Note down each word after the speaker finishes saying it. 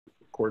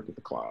record to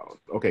the cloud.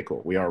 Okay,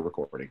 cool. We are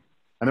recording.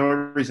 And the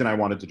only reason I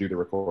wanted to do the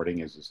recording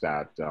is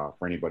that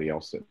for anybody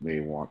else that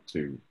may want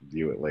to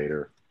view it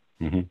later,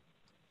 we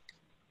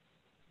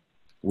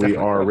Definitely.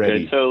 are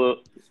ready. So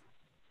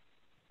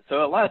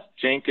at last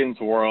Jenkins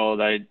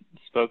World, I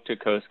spoke to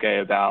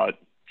Kosuke about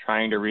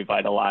trying to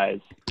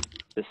revitalize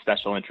this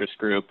special interest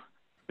group,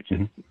 which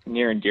is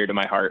near and dear to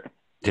my heart.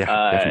 Yeah,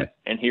 definitely.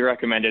 And he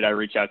recommended I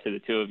reach out to the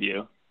two of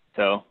you.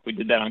 So we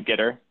did that on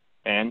Gitter,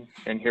 and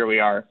here we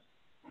are.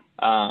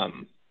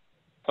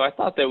 So I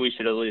thought that we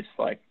should at least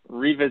like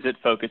revisit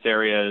focus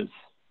areas,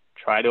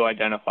 try to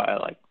identify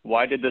like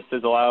why did this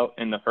fizzle out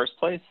in the first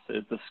place?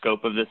 Is the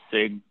scope of this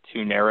SIG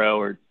too narrow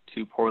or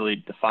too poorly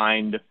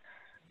defined?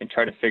 And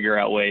try to figure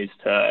out ways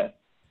to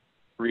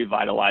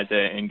revitalize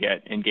it and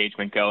get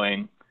engagement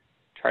going.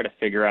 Try to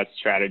figure out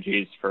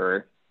strategies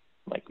for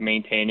like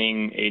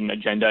maintaining an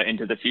agenda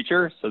into the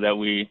future so that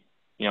we,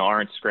 you know,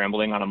 aren't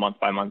scrambling on a month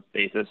by month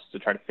basis to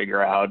try to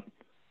figure out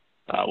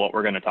what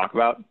we're going to talk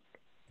about.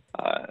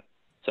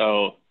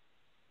 So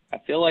I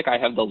feel like I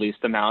have the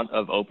least amount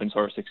of open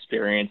source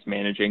experience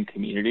managing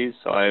communities.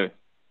 So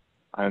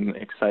I'm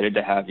excited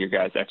to have your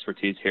guys'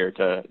 expertise here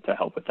to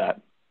help with that.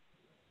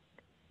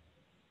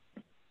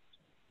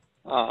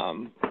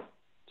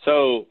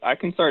 So I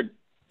can sort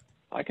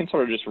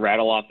of just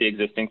rattle off the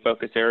existing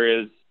focus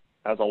areas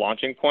as a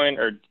launching point,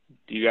 or do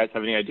you guys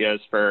have any ideas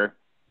for,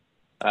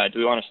 do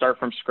we want to start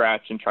from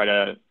scratch and try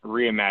to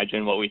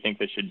reimagine what we think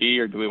this should be,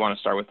 or do we want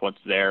to start with what's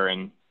there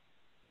and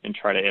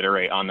try to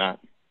iterate on that?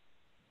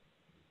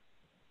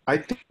 I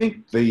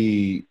think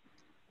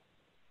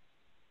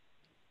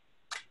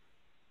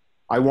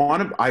I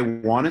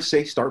want to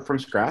say start from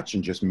scratch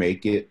and just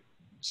make it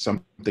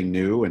something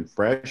new and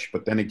fresh.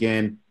 But then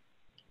again,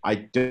 I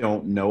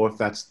don't know if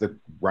that's the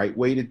right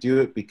way to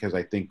do it, because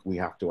I think we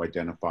have to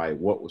identify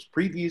what was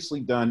previously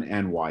done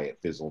and why it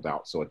fizzled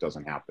out so it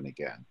doesn't happen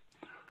again.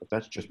 But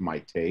that's just my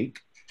take.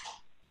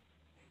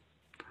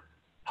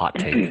 Hot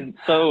take.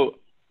 So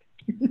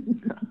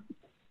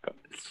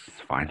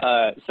it's fine.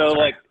 So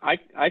like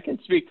I can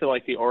speak to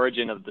like the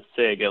origin of the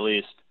SIG at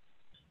least.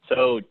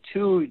 So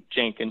 2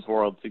 Jenkins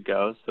worlds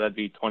ago, so that'd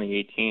be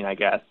 2018, I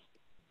guess.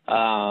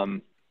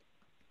 Kosuke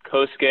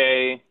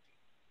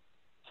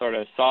sort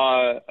of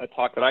saw a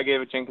talk that I gave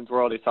at Jenkins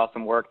World. He saw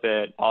some work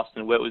that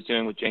Austin Witt was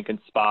doing with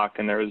Jenkins Spock,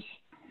 and there was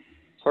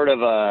sort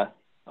of a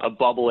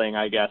bubbling,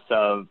 I guess,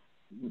 of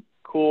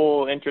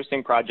cool,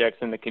 interesting projects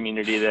in the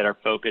community that are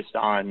focused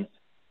on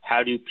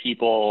how do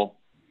people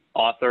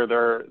author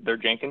their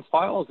Jenkins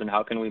files, and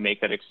how can we make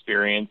that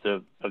experience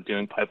of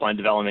doing pipeline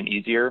development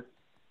easier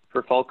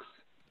for folks.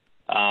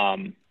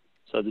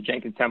 So the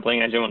Jenkins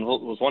templating engine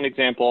was one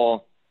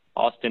example.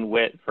 Austin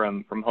Witt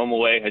from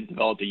HomeAway had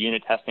developed a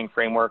unit testing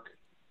framework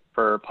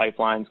for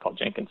pipelines called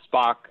Jenkins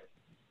Spock.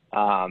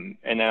 And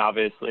then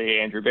obviously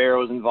Andrew Bayer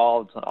was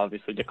involved.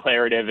 Obviously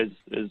declarative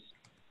is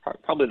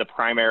probably the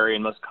primary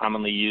and most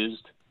commonly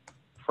used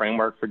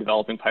framework for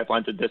developing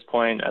pipelines at this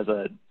point as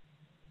a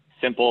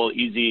simple,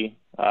 easy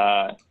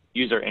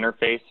user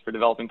interface for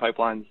developing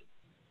pipelines.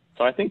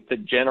 So I think the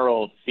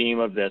general theme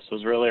of this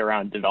was really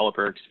around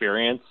developer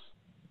experience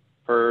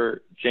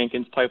for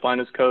Jenkins pipeline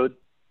as code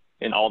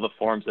in all the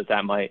forms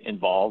that might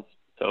involve.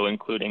 So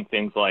including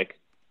things like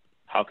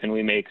how can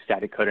we make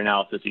static code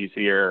analysis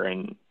easier,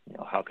 and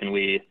how can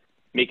we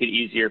make it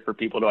easier for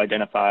people to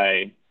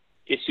identify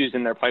issues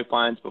in their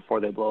pipelines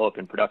before they blow up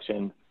in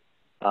production,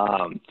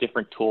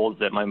 different tools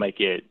that might make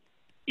it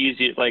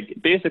easy. Like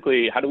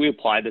basically, how do we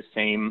apply the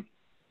same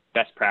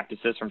best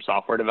practices from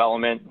software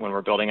development when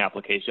we're building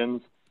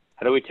applications?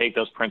 How do we take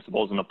those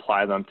principles and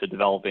apply them to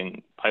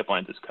developing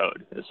pipelines as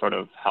code is sort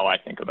of how I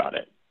think about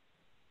it.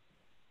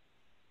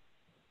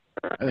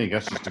 I think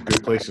that's just a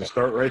good place to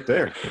start right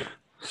there.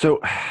 So,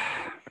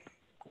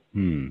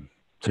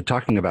 so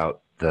talking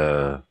about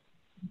the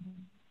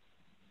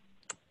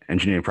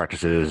engineering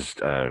practices,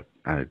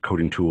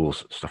 coding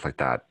tools, stuff like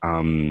that.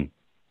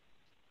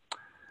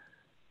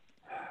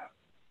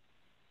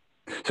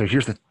 So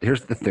here's the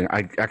thing.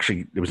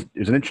 It was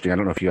an interesting. I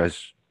don't know if you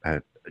guys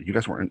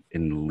weren't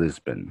in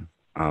Lisbon,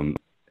 and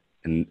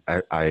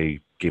I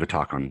gave a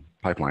talk on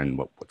pipeline,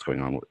 what's going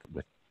on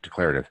with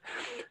declarative,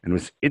 and it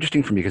was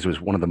interesting for me because it was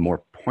one of the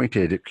more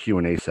pointed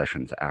Q&A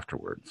sessions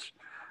afterwards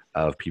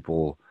of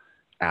people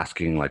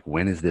asking like,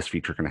 when is this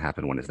feature going to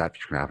happen? When is that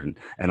feature going to happen?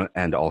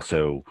 And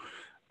also,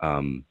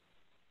 several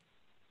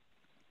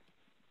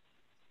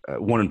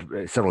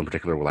in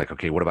particular were like,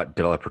 okay, what about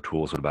developer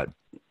tools? What about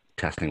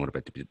testing? What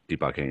about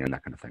debugging and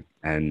that kind of thing?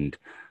 And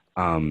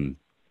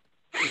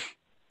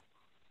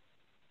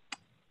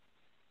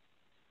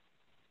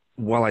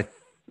while I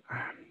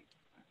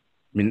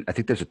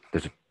think there's a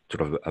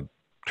sort of a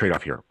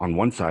trade-off here. On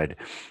one side,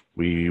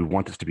 we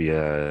want this to be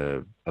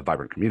a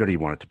vibrant community.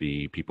 We want it to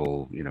be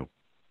people,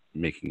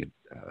 making it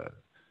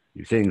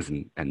new things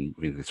and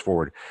moving this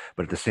forward.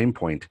 But at the same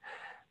point,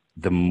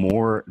 the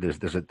more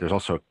there's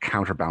also a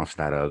counterbalance to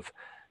that of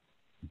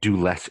do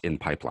less in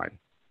pipeline,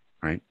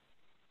 right?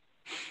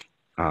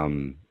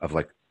 Of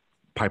like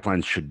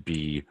pipelines should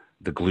be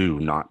the glue,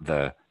 not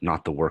the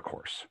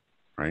workhorse,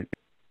 right?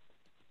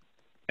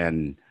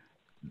 And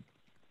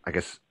I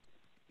guess,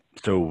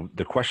 so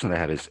the question that I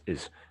have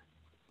is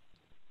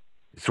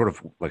sort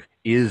of like,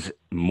 is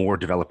more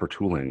developer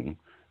tooling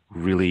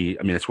really,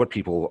 I mean, it's what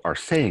people are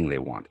saying they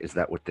want. Is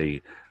that what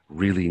they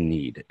really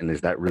need? And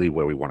is that really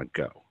where we want to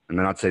go? And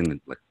I'm not saying that,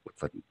 like,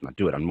 let's not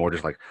do it. I'm more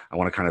just like, I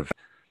want to kind of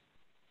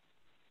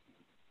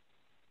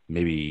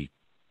maybe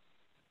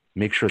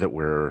make sure that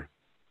we're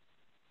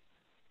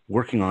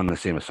working on the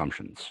same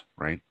assumptions,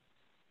 right?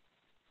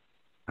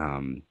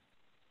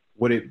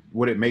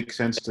 Would it make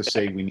sense to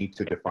say we need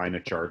to define a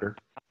charter?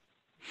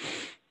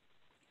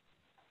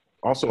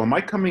 Also, am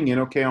I coming in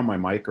okay on my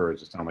mic, or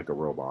does it sound like a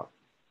robot?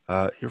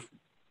 You're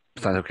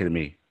sounds okay to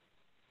me.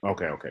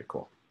 Okay,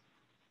 cool.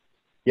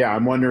 Yeah,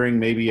 I'm wondering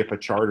maybe if a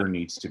charter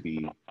needs to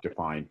be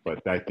defined,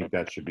 but I think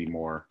that should be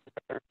more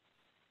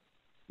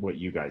what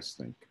you guys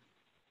think.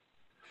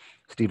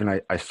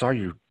 Stephen, I saw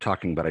you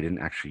talking, but I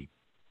didn't actually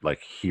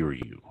like hear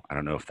you. I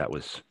don't know if that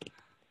was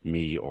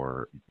me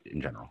or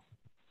in general.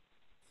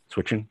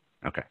 Switching?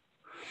 Okay.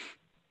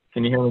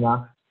 Can you hear me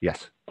now?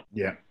 Yes.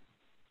 Yeah.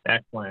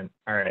 Excellent.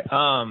 All right.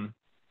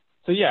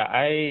 So yeah,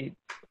 I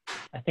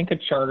think a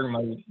charter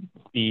might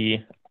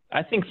be,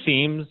 I think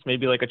themes,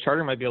 maybe like a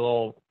charter might be a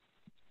little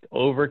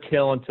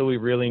overkill until we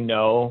really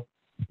know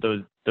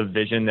the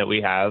vision that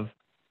we have.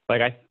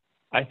 Like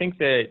I think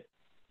that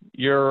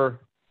you're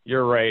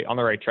right, on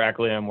the right track,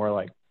 Liam, where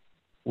like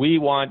we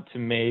want to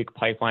make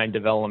pipeline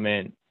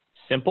development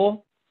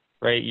simple,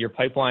 right? Your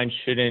pipeline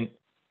shouldn't,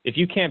 if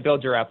you can't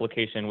build your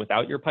application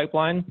without your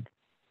pipeline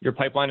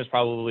is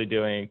probably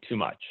doing too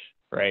much,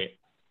 right?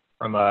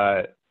 From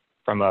a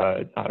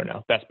I don't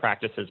know, best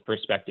practices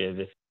perspective,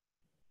 if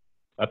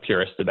a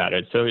purist about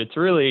it. So it's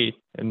really,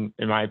 in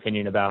my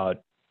opinion, about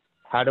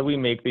how do we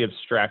make the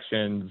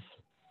abstractions,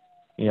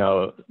 you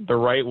know, the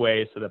right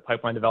way so that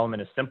pipeline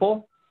development is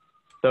simple.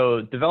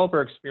 So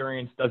developer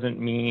experience doesn't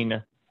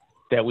mean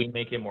that we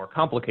make it more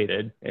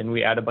complicated and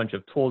we add a bunch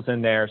of tools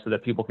in there so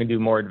that people can do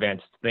more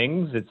advanced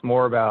things. It's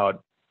more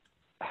about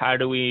how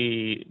do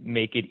we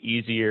make it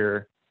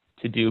easier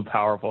to do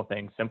powerful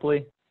things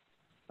simply?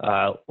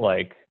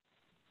 Like,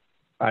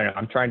 I don't know,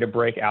 I'm trying to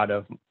break out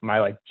of my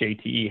like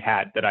JTE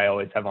hat that I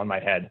always have on my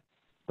head,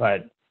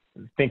 but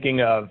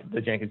thinking of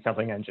the Jenkins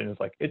sampling engine is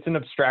like, it's an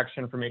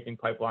abstraction for making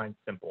pipelines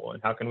simple.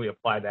 And how can we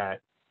apply that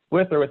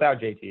with or without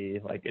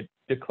JTE? Like, it's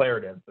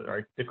declarative,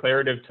 right?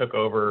 Declarative took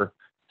over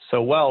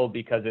so well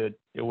because it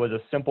was a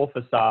simple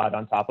facade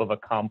on top of a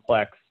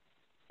complex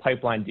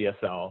pipeline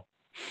DSL.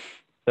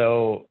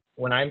 So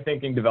when I'm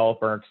thinking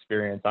developer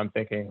experience, I'm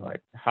thinking like,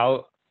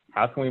 how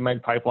can we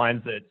make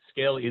pipelines that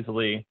scale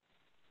easily,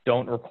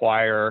 don't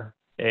require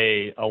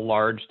a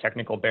large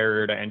technical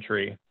barrier to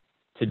entry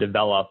to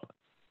develop,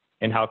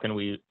 and how can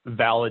we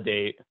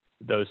validate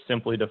those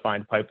simply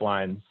defined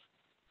pipelines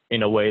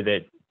in a way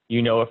that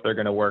you know if they're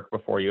going to work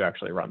before you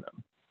actually run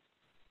them,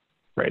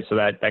 right? So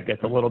that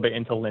gets a little bit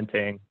into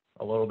linting,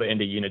 a little bit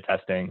into unit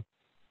testing.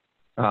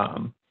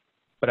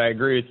 But I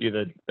agree with you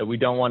that we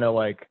don't want to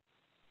like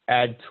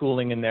add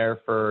tooling in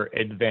there for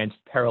advanced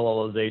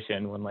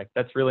parallelization when like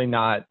that's really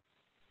not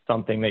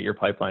something that your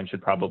pipeline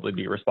should probably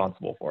be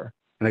responsible for.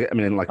 And I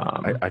mean, like,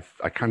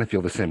 I kind of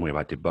feel the same way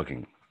about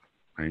debugging,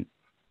 right?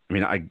 I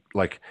mean, I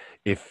like,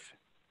 if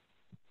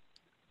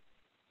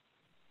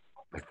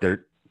like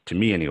there, to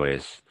me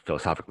anyways,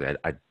 philosophically,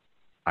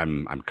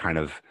 I'm kind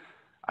of,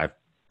 I've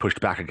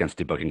pushed back against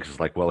debugging because it's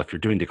like, well, if you're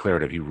doing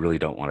declarative, you really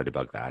don't want to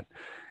debug that.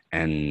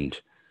 And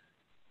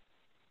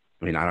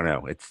I mean, I don't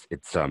know, it's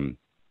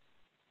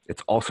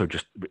also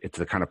just, it's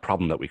the kind of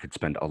problem that we could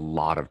spend a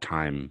lot of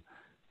time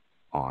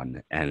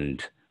on,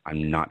 and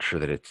I'm not sure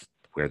that it's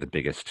where the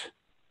biggest,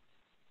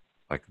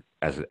 like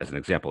as an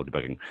example of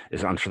debugging,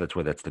 is I'm sure that's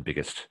where that's the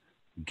biggest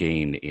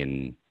gain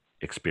in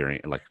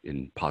experience, like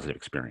in positive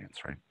experience,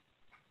 right?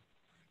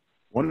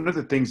 One of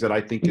the things that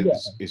I think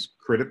is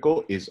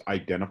critical is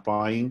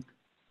identifying,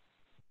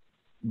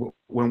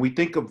 when we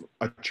think of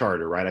a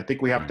charter, right? I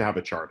think we have to have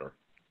a charter,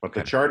 but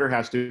the charter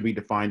has to be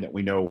defined that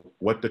we know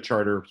what the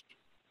charter's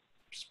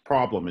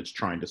problem it's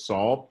trying to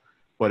solve.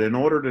 But in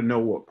order to know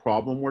what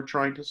problem we're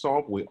trying to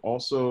solve,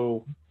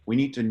 we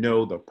need to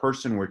know the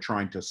person we're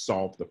trying to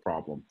solve the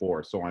problem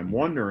for. So I'm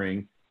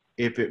wondering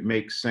if it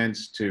makes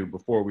sense to,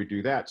 before we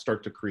do that,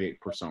 start to create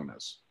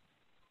personas.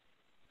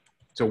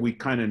 So we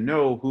kind of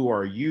know who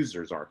our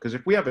users are. Because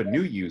if we have a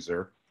new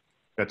user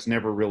that's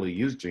never really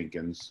used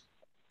Jenkins,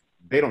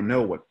 they don't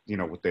know what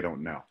they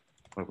don't know.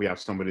 If we have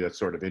somebody that's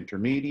sort of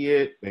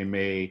intermediate, they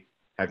may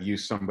have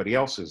used somebody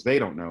else's. They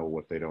don't know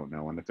what they don't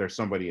know. And if there's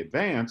somebody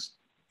advanced,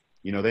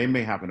 they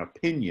may have an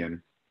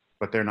opinion,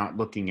 but they're not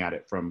looking at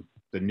it from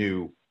the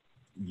new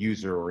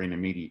user or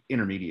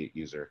intermediate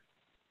user.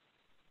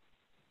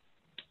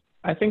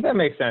 I think that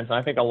makes sense.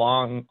 I think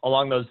along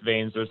those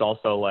veins, there's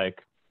also like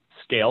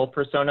scale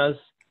personas,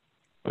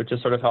 which is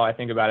sort of how I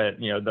think about it.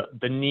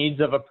 The needs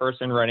of a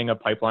person running a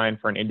pipeline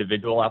for an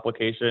individual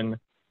application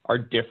are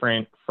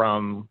different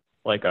from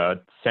like a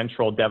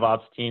central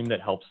DevOps team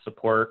that helps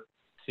support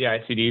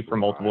CI/CD for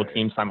multiple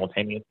teams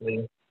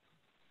simultaneously,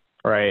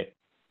 right?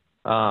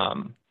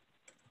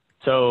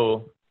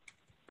 So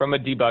from a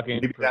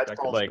debugging Maybe that perspective,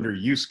 falls like under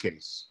use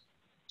case.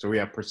 So we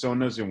have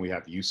personas and we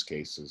have use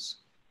cases.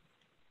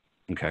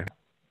 Okay.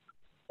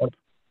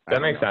 that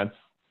makes sense.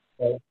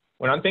 So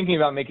when I'm thinking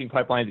about making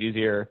pipelines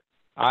easier,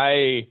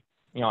 I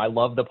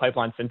love the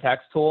pipeline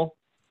syntax tool.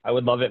 I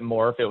would love it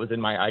more if it was in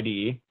my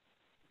IDE.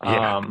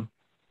 Yeah.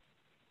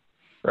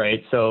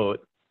 Right. So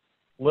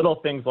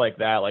little things like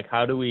that, like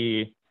how do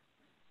we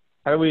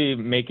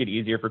make it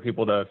easier for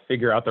people to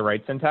figure out the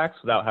right syntax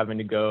without having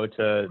to go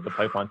to the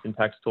pipeline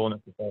syntax tool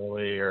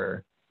necessarily?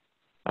 Or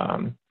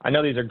I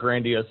know these are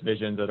grandiose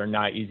visions that are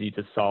not easy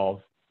to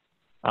solve,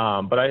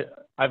 but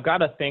I've got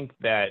to think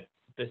that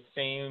the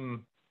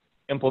same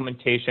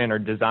implementation or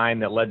design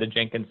that led to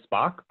Jenkins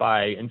Spock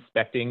by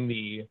inspecting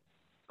the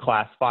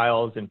class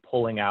files and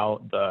pulling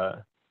out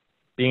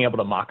being able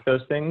to mock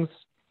those things,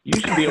 you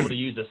should be able to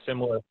use a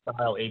similar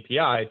style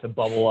API to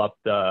bubble up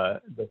the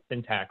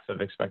syntax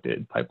of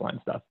expected pipeline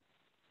stuff.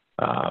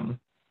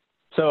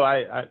 So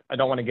I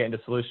don't want to get into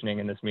solutioning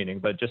in this meeting,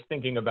 but just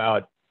thinking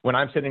about when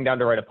I'm sitting down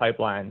to write a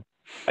pipeline,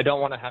 I don't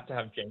want to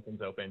have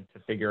Jenkins open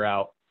to figure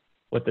out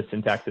what the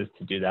syntax is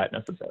to do that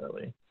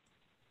necessarily.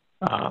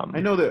 I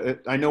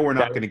know we're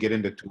not going to get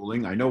into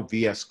tooling. I know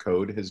VS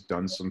Code has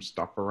done some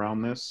stuff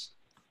around this,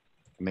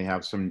 and they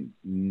have some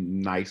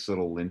nice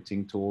little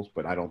linting tools,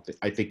 but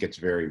I think it's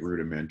very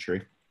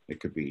rudimentary. It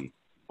could be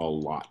a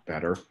lot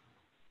better.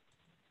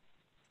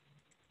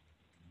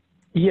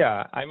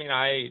 Yeah, I mean,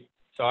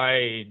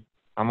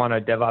 I'm on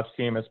a DevOps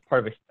team as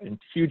part of a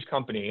huge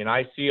company, and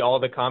I see all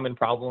the common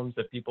problems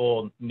that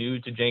people new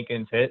to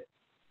Jenkins hit,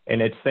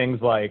 and it's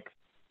things like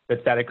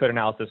that static code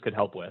analysis could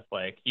help with.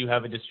 Like you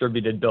have a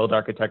distributed build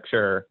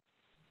architecture,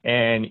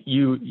 and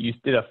you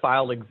did a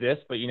file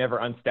exist, but you never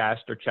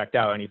unstashed or checked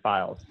out any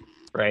files,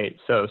 right?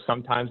 So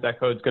sometimes that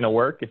code's going to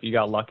work if you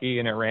got lucky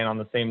and it ran on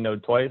the same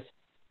node twice.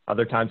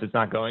 Other times it's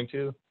not going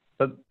to.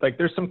 But like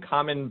there's some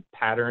common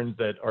patterns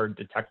that are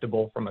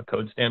detectable from a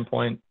code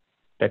standpoint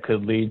that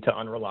could lead to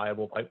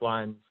unreliable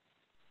pipelines.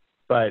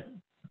 But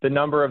the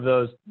number of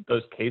those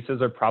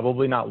cases are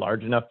probably not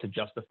large enough to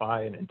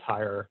justify an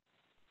entire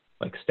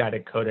like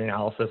static code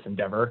analysis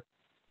endeavor.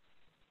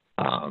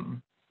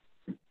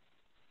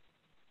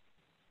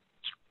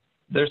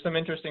 There's some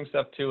interesting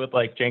stuff too with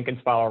like Jenkins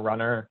file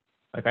runner.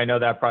 Like I know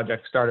that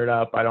project started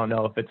up. I don't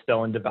know if it's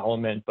still in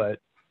development, but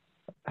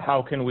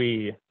how can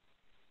we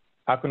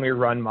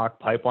run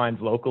mock pipelines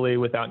locally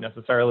without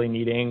necessarily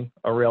needing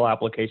a real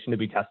application to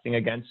be testing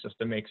against, just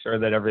to make sure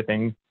that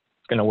everything's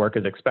going to work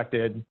as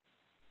expected?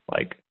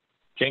 Like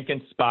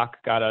Jenkins Spock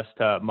got us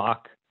to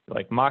mock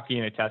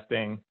unit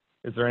testing.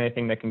 Is there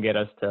anything that can get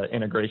us to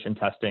integration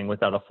testing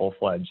without a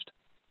full-fledged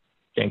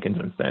Jenkins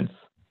instance?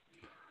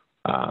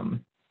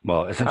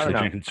 Well, essentially,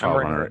 Jenkins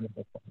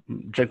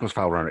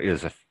file runner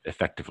is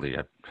effectively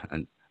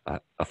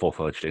a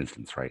full-fledged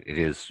instance, right?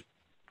 It's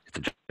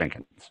a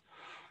Jenkins,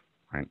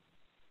 right?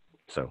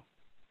 So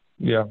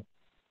yeah.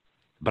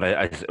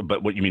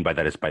 But what you mean by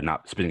that is by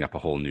not spinning up a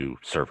whole new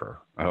server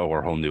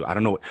or a whole new. I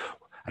don't know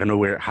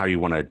how you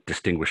want to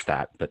distinguish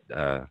that, but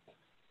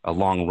a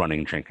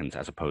long-running Jenkins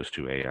as opposed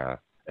to a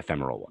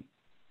ephemeral one.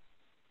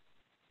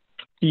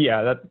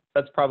 Yeah,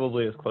 that's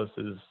probably as close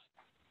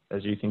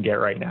as you can get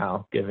right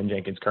now, given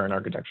Jenkins' current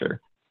architecture.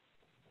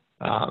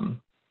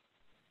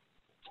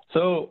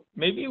 So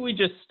maybe we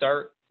just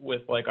start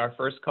with like our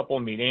first couple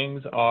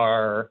meetings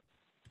are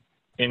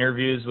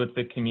interviews with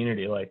the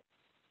community. Like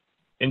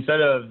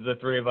instead of the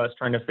three of us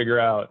trying to figure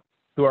out,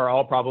 who are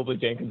all probably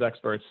Jenkins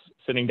experts,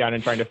 sitting down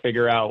and trying to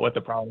figure out what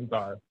the problems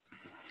are,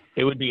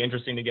 it would be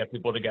interesting to get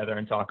people together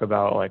and talk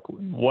about like,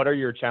 what are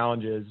your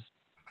challenges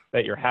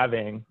that you're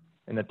having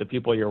and that the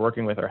people you're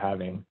working with are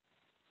having.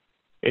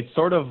 It's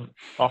sort of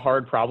a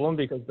hard problem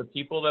because the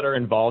people that are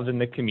involved in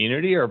the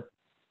community are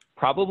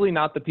probably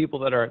not the people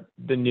that are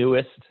the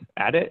newest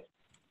at it,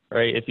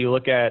 right? If you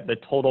look at the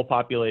total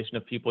population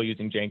of people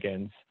using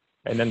Jenkins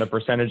and then the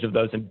percentage of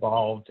those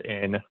involved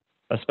in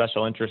a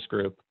special interest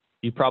group,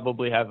 you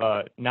probably have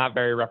a not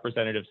very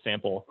representative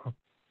sample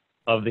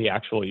of the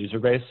actual user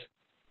base.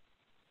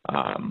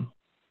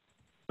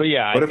 But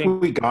yeah, what if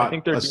we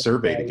got a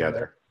survey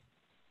together?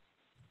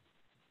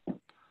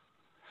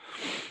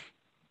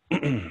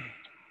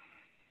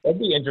 That'd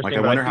be interesting. Like,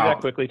 I wonder see that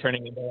quickly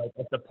turning into like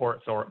a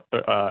support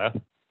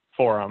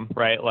forum,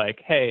 right? Like,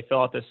 hey,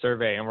 fill out this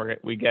survey, and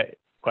we get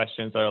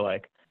questions that are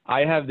like,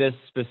 I have this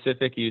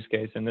specific use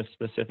case and this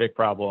specific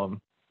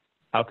problem.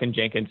 How can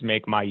Jenkins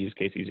make my use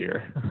case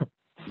easier?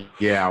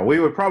 Yeah, we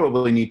would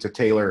probably need to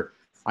tailor.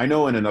 I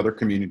know in another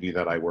community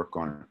that I work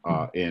on,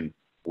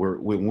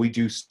 when we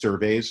do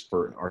surveys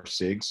for our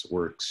SIGs,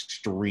 we're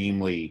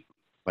extremely,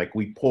 like,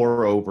 we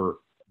pour over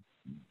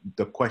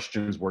the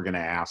questions we're going to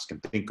ask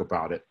and think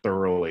about it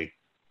thoroughly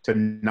to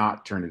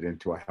not turn it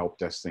into a help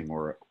desk thing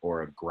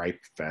or a gripe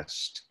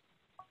fest,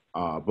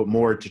 but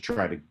more to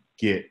try to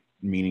get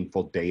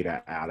meaningful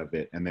data out of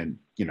it, and then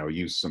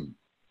use some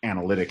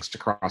analytics to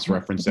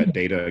cross-reference that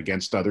data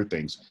against other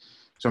things.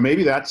 So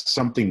maybe that's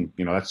something,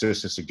 that's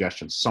just a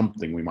suggestion,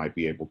 something we might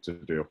be able to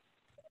do.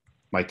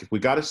 Like if we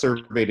got a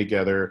survey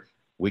together,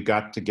 we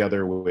got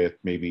together with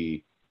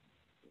maybe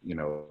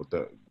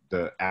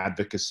the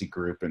advocacy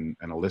group and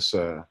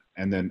Alyssa,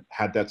 and then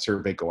had that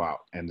survey go out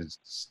and then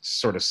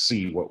sort of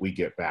see what we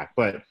get back.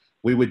 But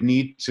we would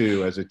need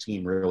to, as a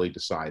team, really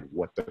decide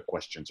what the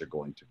questions are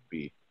going to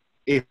be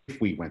if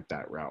we went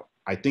that route.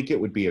 I think it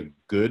would be a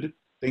good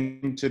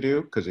thing to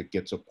do because it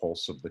gets a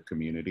pulse of the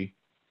community.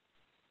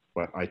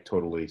 But I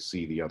totally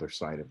see the other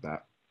side of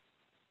that.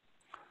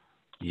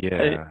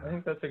 Yeah. I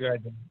think that's a good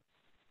idea.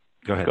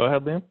 Go ahead. Go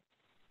ahead, Liam.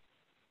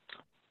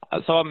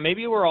 So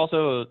maybe we're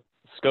also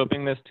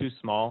scoping this too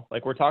small.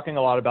 Like, we're talking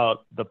a lot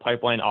about the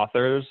pipeline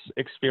authors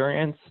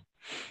experience.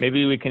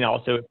 Maybe we can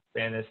also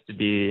expand this to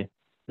be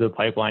the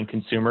pipeline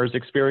consumers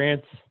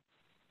experience,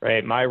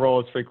 right? My role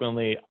is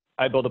frequently,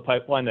 I build a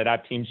pipeline that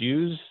app teams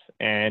use,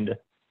 and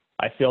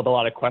I field a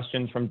lot of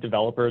questions from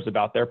developers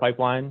about their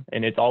pipeline.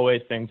 And it's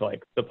always things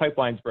like, the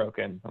pipeline's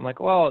broken. I'm like,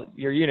 well,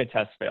 your unit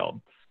test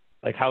failed.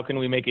 Like, how can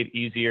we make it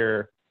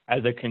easier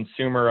as a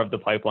consumer of the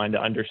pipeline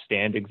to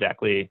understand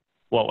exactly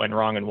what went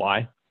wrong and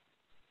why?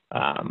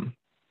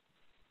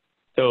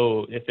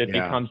 So if it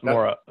becomes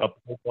more a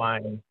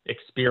pipeline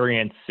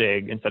experience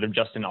SIG instead of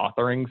just an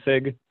authoring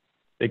SIG,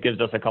 it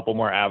gives us a couple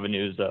more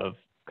avenues of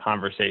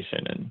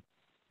conversation and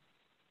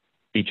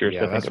features to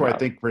think about. That's why I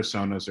think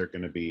personas are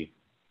going to be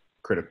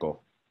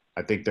critical.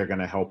 I think they're going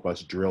to help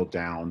us drill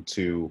down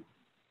to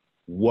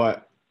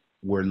what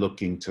we're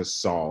looking to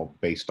solve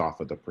based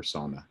off of the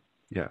persona.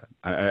 Yeah,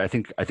 I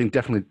think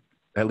definitely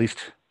at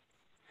least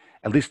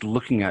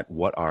looking at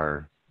what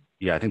our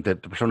I think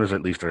that the personas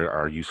at least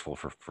are useful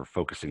for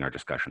focusing our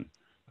discussion.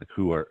 Like,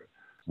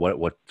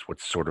 what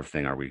sort of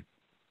thing are we,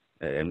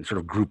 and sort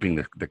of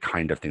grouping the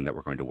kind of thing that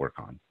we're going to work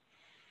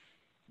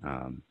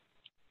on.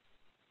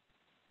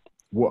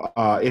 Well,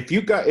 if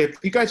you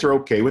guys are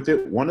okay with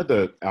it, one of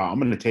the I'm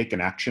going to take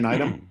an action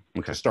item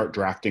to start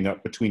drafting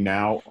up between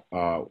now.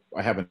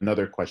 I have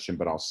another question,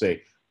 but I'll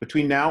say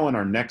between now and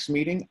our next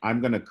meeting,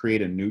 I'm going to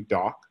create a new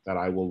doc that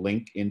I will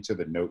link into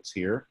the notes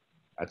here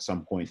at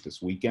some point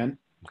this weekend,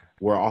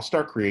 where I'll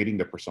start creating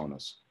the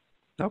personas.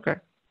 Okay.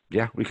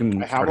 Yeah, we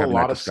can. I have a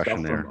lot of stuff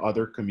from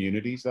other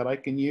communities that I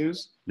can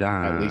use,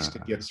 at least to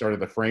get started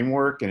the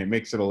framework, and it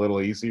makes it a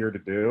little easier to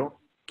do.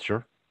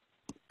 Sure.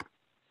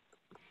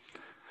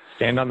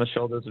 Stand on the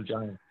shoulders of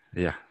giants.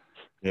 Yeah.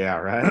 Yeah,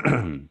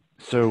 right.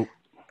 So,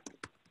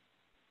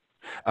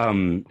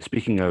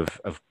 speaking of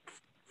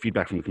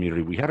feedback from the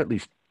community, we have at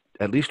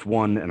least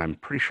one, and I'm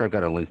pretty sure I've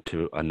got a link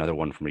to another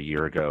one from a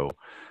year ago,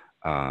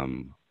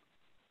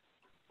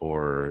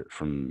 or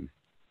from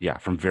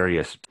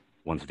various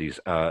ones of these,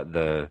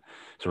 the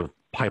sort of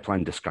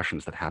pipeline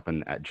discussions that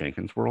happen at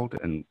Jenkins World,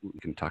 and we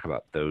can talk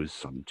about those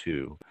some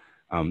too.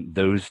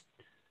 Those,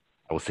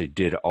 I will say,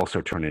 did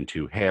also turn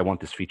into, hey, I want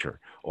this feature,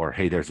 or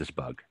hey, there's this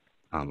bug,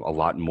 a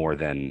lot more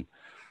than,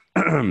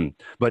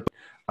 but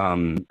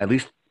at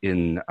least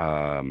in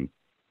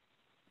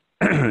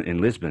in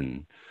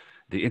Lisbon,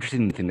 the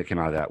interesting thing that came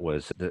out of that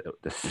was the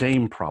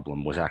same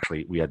problem was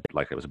actually, we had,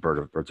 like, it was a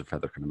birds of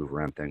feather kind of move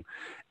around thing,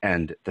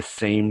 and the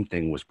same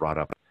thing was brought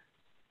up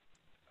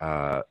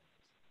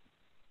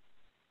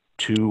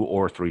 2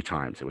 or 3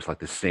 times. It was like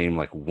the same,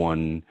 like,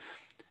 one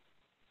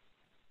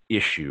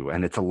issue,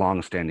 and it's a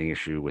long-standing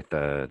issue with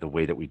the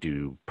way that we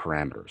do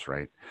parameters,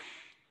 right?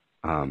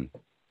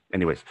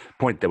 Anyways,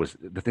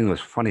 the thing that was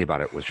funny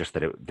about it was just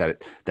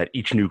that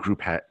each new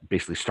group had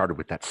basically started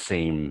with that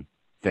same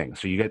thing.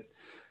 So you get,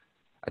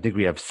 I think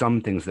we have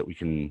some things that we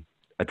can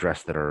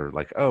address that are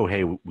like, oh,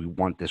 hey, we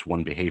want this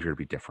one behavior to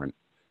be different.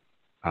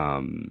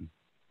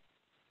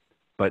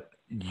 But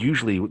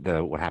usually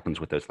what happens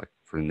with those, like,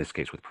 for in this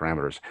case with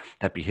parameters,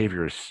 that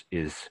behavior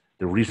is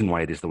the reason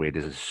why it is the way it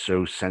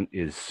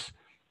is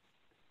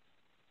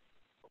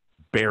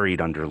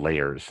buried under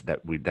layers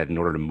that in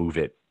order to move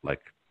it,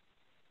 like,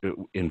 it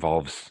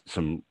involves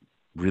some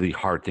really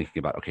hard thinking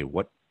about, okay,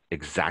 what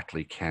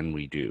exactly can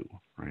we do,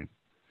 right?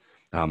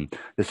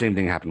 The same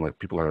thing happened. Like,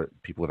 people have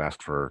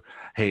asked for,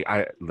 hey,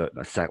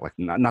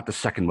 not the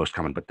second most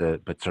common,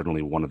 but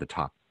certainly one of the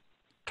top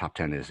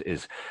 10 is,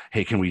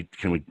 hey, why don't we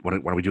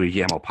do a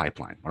YAML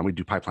pipeline? Why don't we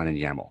do pipeline in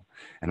YAML?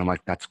 And I'm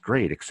like, that's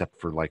great, except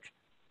for, like,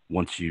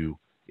 if you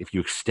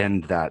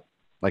extend that,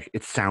 like,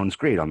 it sounds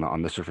great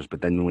on the surface,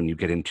 but then when you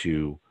get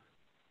into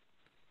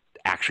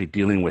actually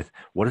dealing with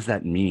what does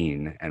that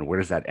mean and where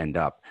does that end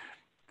up,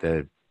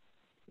 it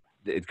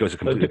goes a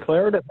completely. So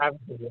declarative having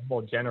a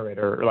YAML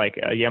generator, like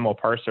a YAML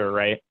parser,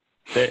 right?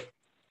 That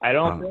I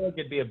don't feel like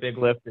it'd be a big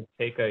lift to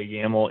take a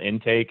YAML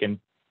intake and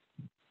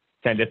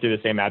send it through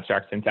the same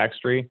abstract syntax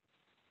tree.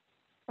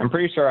 I'm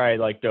pretty sure I,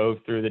 like, dove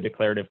through the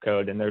declarative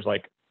code, and there's,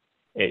 like,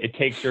 it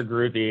takes your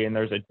Groovy, and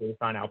there's a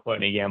JSON output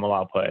and a YAML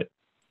output.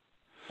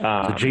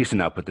 There's a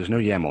JSON output. There's no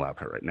YAML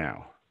output right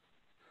now.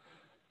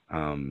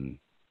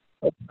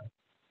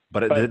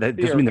 But that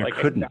doesn't mean there, like,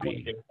 couldn't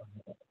be.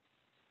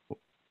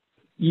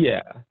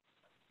 Yeah,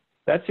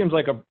 that seems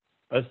like a.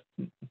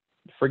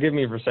 Forgive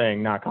me for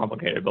saying not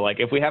complicated, but, like,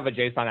 if we have a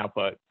JSON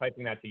output,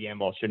 typing that to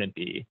YAML shouldn't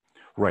be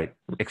right,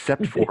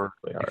 except for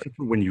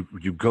when you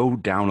go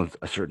down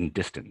a certain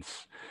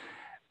distance.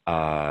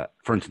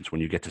 For instance,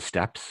 when you get to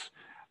steps,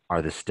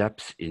 are the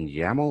steps in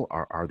YAML,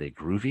 are they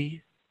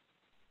groovy?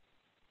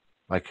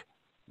 Like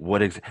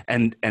what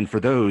and for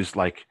those,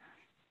 like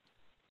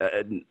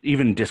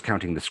even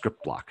discounting the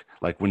script block,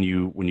 like when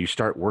you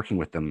start working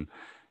with them,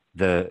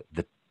 the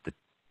the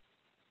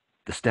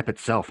the step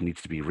itself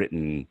needs to be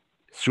written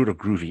sort of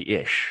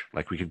groovy-ish.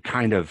 Like we could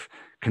kind of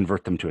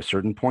convert them to a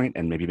certain point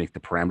and maybe make the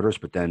parameters,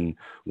 but then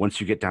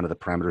once you get down to the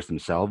parameters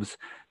themselves,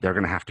 they're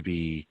going to have to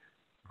be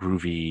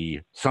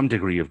groovy, some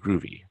degree of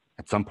groovy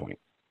at some point.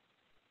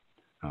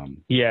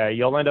 Yeah,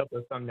 you'll end up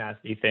with some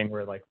nasty thing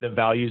where like the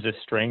value is a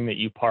string that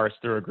you parse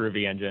through a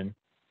Groovy engine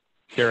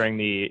during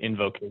the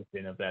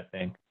invocation of that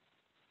thing.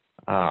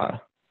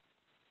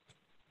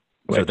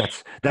 So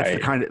that's the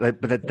kind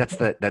of, but that's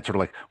that sort of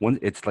like one.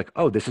 It's like,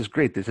 oh, this is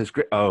great. This is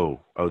great. Oh,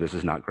 this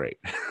is not great.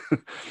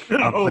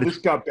 Oh, this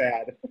got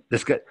bad.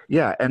 This got,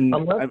 yeah. And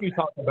unless you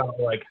talk about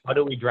like, how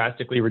do we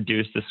drastically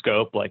reduce the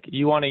scope? Like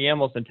you want a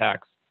YAML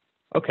syntax.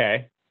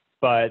 Okay.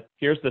 But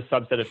here's the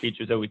subset of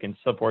features that we can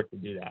support to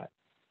do that,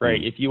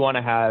 right? If you want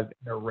to have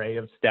an array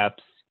of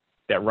steps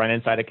that run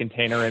inside a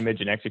container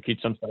image and execute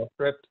some shell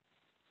script,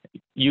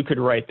 you could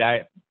write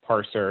that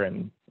parser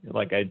in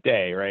like a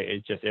day, right?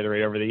 It's just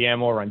iterate over the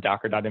YAML, run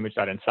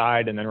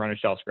docker.image.inside, and then run a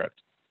shell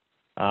script.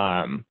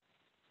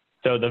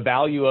 So the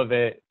value of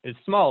it is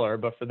smaller,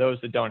 but for those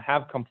that don't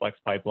have complex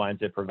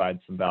pipelines, it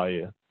provides some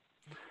value.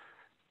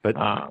 But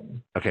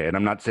okay, and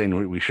I'm not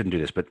saying we shouldn't do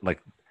this, but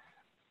like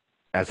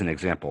as an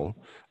example,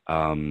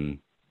 Maven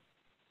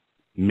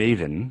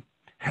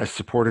has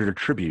supported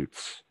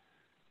attributes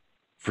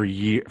for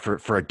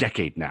a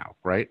decade now,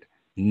 right?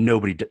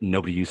 Nobody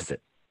uses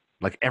it.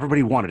 Like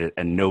everybody wanted it,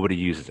 and nobody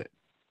uses it.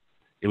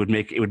 It would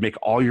make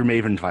all your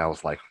Maven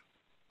files like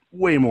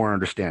way more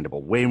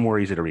understandable, way more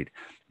easy to read.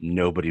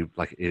 Nobody,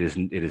 like it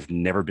has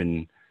never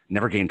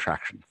gained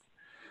traction.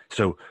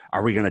 So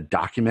are we going to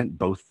document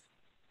both?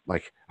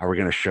 Like, are we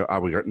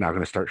now going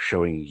to start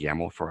showing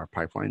YAML for our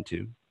pipeline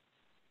too?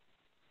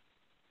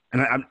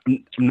 And I'm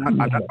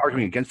not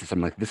arguing against this. I'm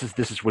like, this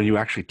is when you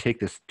actually take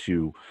this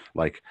to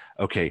like,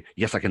 okay,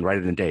 yes, I can write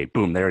it in a day.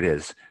 Boom, there it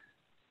is.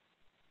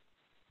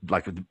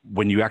 Like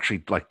when you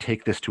actually like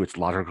take this to its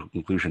logical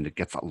conclusion, it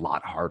gets a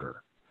lot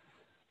harder,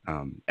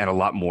 and a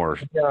lot more.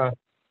 Yeah.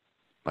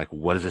 Like,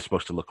 what is this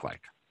supposed to look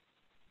like?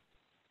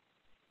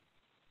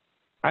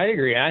 I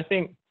agree. And I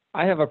think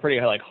I have a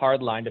pretty like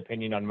hard-lined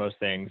opinion on most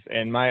things.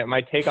 And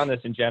my take on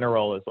this in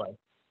general is like,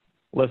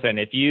 listen,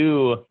 if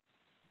you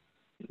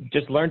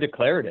just learn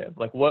declarative,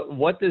 like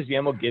what does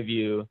YAML give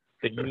you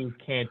that you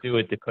can't do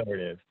with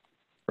declarative,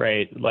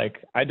 right?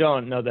 Like, I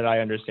don't know that I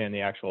understand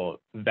the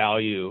actual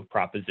value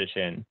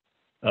proposition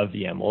of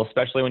YAML,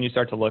 especially when you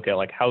start to look at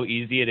like how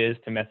easy it is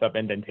to mess up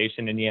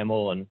indentation in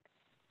YAML, and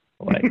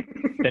like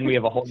then we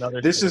have a whole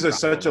nother. This is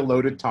such a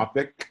loaded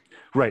topic,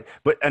 right?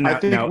 But and now, I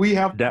think we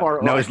have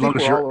now as long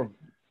as you're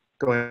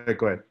go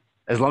ahead.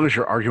 As long as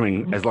you're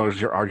arguing,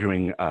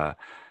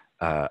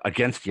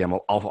 against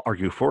YAML, I'll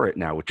argue for it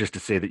now, which is to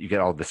say that you get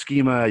all the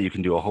schema, you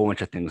can do a whole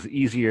bunch of things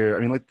easier.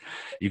 I mean, like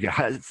you get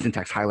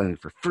syntax highlighted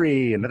for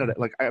free, and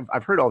like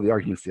I've heard all the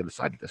arguments the other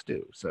side of this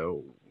too.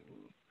 So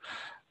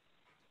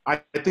I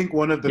think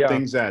one of the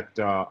things that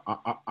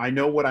I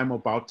know what I'm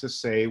about to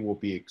say will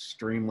be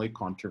extremely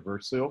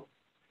controversial,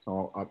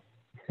 so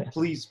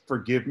please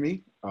forgive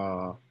me.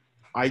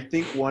 I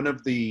think one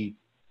of the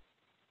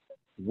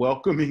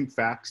welcoming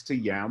facts to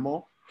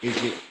YAML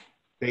is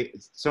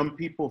some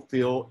people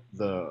feel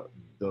the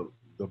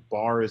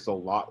bar is a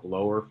lot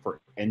lower for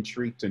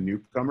entry to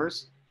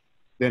newcomers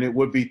than it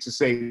would be to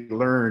say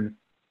learn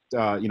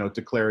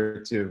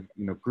declarative,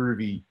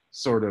 groovy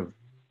sort of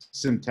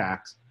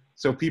syntax.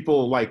 So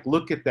people like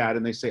look at that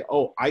and they say,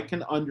 oh, I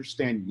can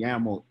understand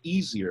YAML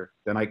easier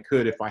than I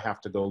could if I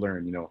have to go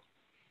learn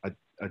a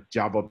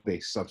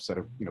Java-based subset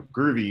of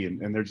groovy,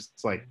 and they're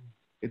just like,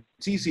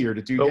 it's easier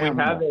to do but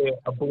YAML. We have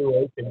a blue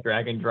ocean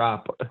drag and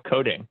drop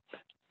coding,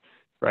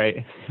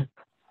 right?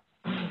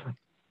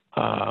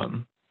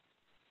 I'm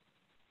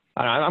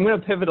going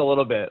to pivot a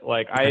little bit.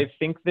 Like, I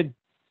think that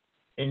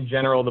in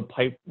general, the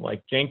pipe,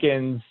 like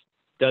Jenkins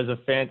does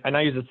and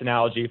I use this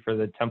analogy for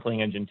the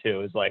templating engine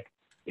too, is like,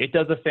 it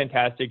does a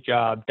fantastic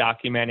job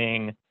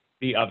documenting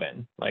the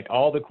oven, like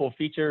all the cool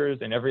features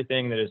and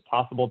everything that is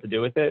possible to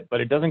do with it,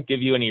 but it doesn't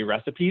give you any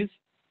recipes,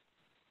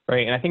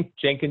 right? And I think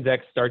Jenkins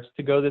X starts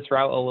to go this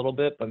route a little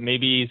bit, but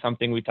maybe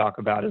something we talk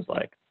about is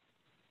like,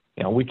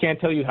 we can't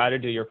tell you how to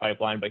do your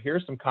pipeline, but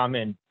here's some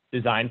common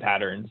design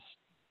patterns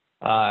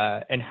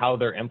and how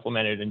they're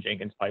implemented in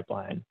Jenkins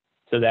pipeline,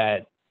 so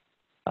that,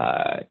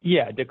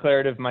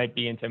 declarative might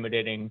be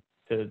intimidating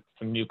to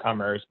some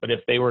newcomers, but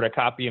if they were to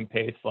copy and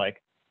paste,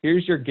 like,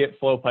 here's your Git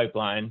flow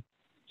pipeline,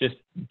 just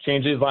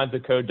change these lines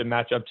of code to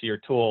match up to your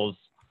tools.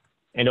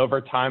 And over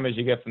time, as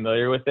you get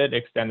familiar with it,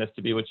 extend this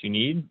to be what you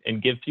need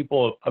and give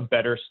people a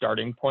better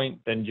starting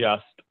point than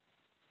just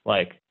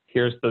like,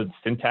 here's the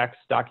syntax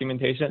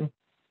documentation.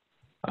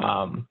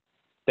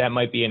 That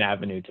might be an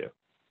avenue too.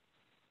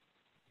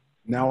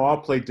 Now I'll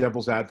play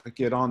devil's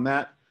advocate on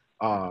that.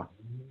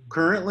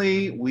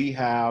 Currently, we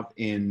have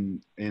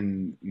in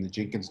the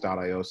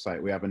Jenkins.io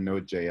site, we have a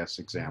Node.js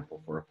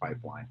example for a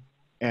pipeline.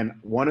 And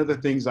one of the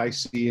things I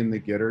see in the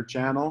Gitter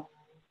channel,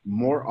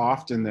 more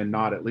often than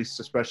not, at least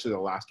especially the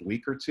last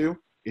week or two,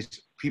 is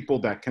people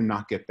that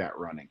cannot get that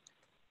running.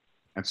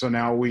 And so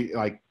now we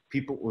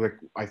people like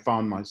I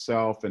found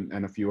myself and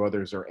a few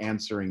others are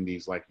answering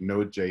these like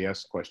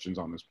Node.js questions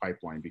on this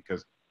pipeline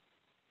because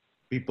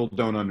people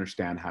don't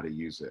understand how to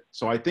use it.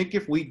 So I think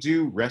if we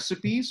do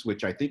recipes,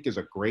 which I think is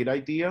a great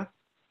idea,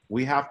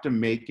 we have to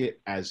make it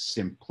as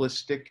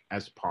simplistic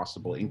as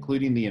possible,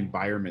 including the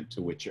environment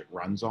to which it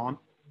runs on.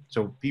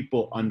 So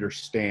people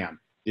understand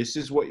this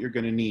is what you're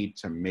going to need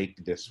to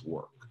make this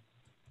work.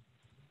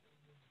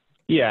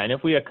 Yeah, and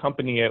if we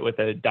accompany it with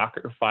a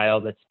Docker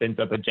file that spins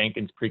up a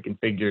Jenkins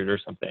pre-configured or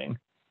something.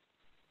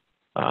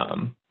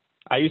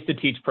 I used to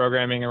teach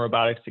programming and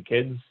robotics to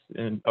kids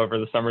over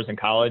the summers in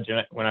college.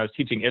 And when I was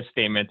teaching if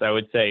statements, I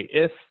would say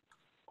if,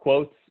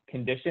 quotes,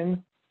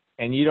 condition.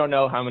 And you don't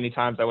know how many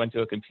times I went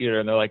to a computer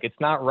and they're like, it's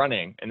not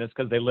running. And it's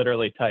because they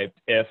literally typed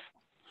if,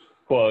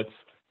 quotes,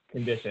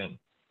 condition.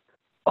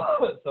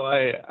 So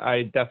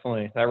I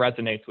definitely, that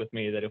resonates with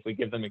me that if we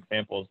give them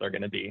examples, they're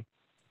going to be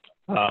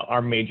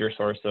our major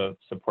source of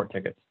support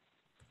tickets.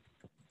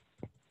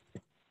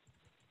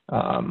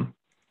 But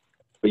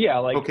yeah,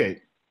 like,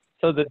 okay.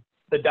 So the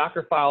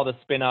Docker file to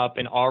spin up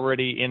an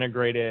already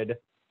integrated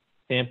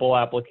sample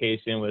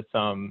application with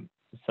some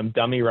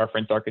dummy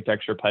reference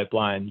architecture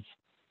pipelines,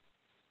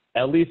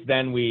 at least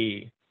then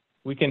we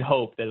can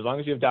hope that as long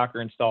as you have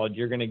Docker installed,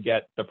 you're going to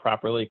get the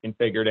properly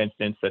configured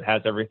instance that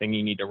has everything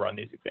you need to run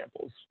these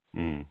examples.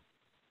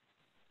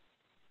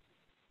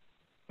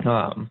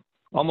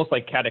 Almost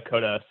like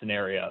Katacoda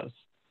scenarios.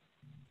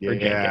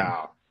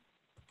 Yeah.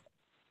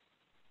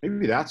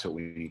 Maybe that's what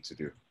we need to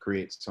do.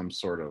 Create some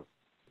sort of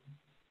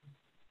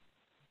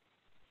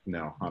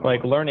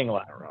like learning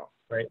lab,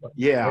 right?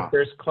 Yeah. Like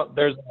there's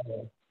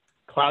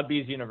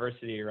CloudBees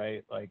University,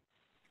 right? Like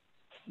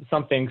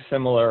something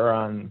similar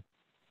on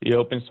the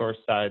open source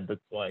side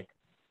that's like,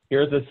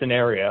 here's a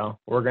scenario.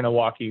 We're going to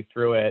walk you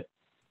through it.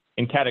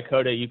 In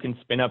Katacoda, you can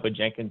spin up a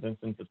Jenkins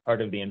instance as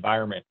part of the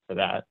environment for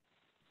that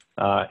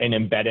and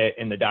embed it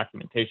in the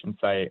documentation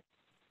site.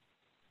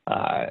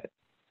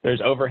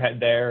 There's overhead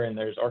there and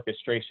there's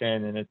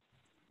orchestration, and it's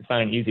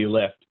not an easy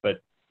lift,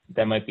 but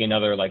that might be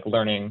another like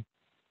learning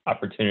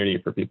opportunity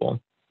for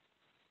people.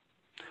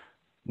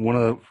 One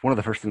of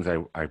the first things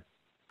I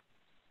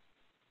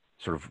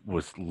sort of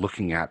was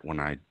looking at when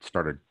I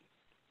started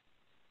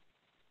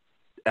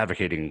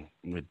advocating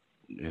with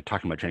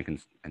talking about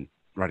Jenkins and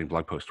writing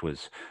blog posts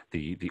was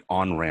the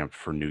on-ramp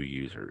for new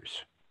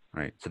users,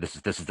 right? So this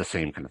is the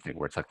same kind of thing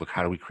where it's like, look,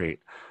 how do we create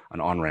an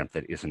on-ramp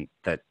that isn't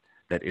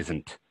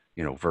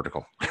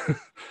vertical?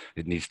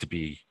 It needs to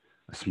be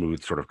a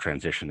smooth sort of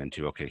transition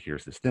into, okay,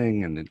 here's this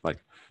thing, and then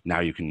like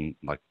now you can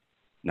like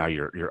now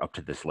you're up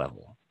to this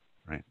level,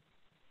 right?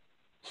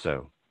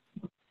 So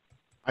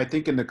I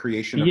think in the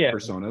creation of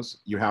personas,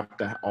 you have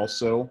to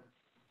also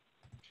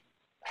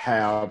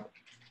have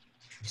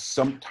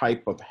some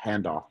type of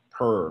handoff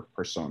per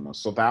persona.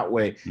 So that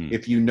way,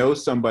 if you know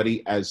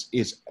somebody as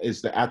is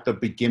at the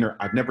beginner,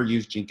 I've never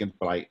used Jenkins,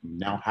 but I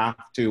now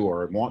have to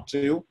or want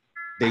to,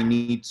 they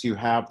need to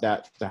have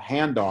the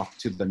handoff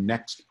to the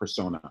next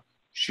persona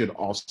should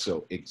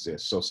also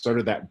exist. So sort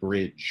of that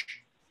bridge.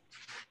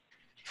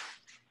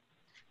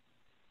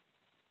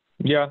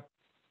 Yeah.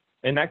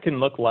 And that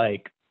can look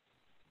like,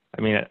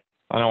 I mean,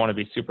 I don't want to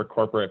be super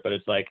corporate, but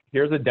it's like,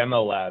 here's a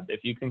demo lab.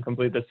 If you can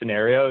complete the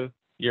scenario,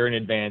 you're an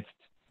advanced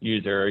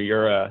user or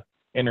you're a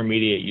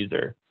intermediate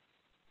user.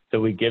 So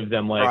we give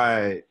them like,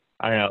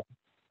 I don't know,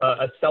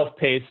 a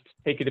self-paced,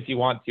 take it if you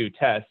want to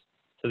test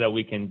so that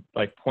we can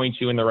like point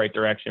you in the right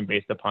direction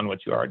based upon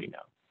what you already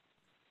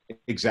know.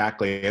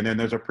 Exactly. And then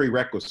there's a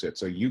prerequisite.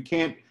 So you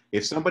can't,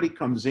 if somebody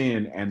comes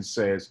in and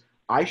says,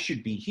 I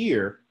should be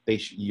here,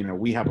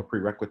 we have a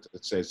prerequisite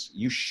that says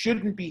you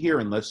shouldn't be here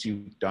unless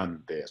you've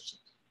done this.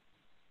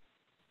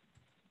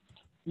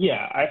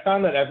 Yeah, I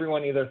found that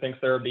everyone either thinks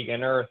they're a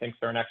beginner or thinks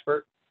they're an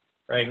expert,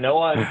 right? No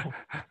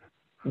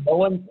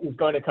one is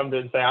going to come to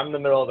and say, I'm in the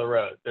middle of the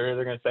road. They're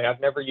either going to say, I've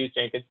never used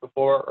Jenkins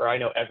before, or I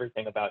know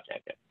everything about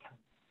Jenkins.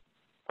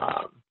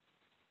 I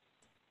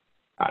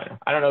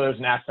don't know there's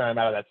an acronym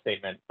out of that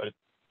statement, but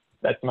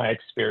that's my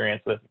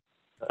experience with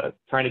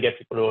trying to get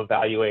people to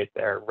evaluate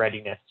their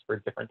readiness for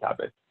different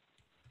topics.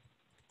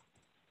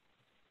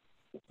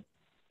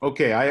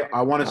 Okay,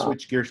 I want to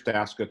switch gears to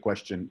ask a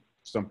question,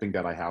 something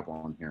that I have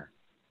on here.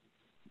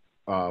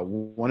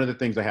 One of the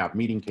things I have,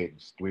 meeting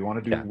cadence. Do we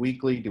want to do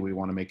weekly? Do we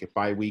want to make it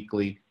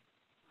bi-weekly?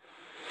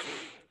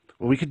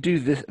 Well, we could do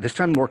this. This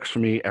time works for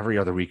me every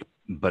other week,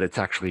 but it's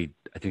actually,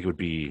 I think it would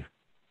be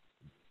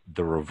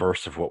the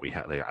reverse of what we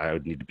had. Like, I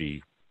would need to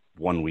be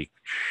 1 week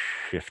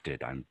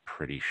shifted, I'm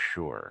pretty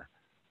sure.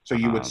 So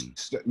you would,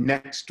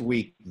 next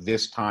week,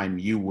 this time,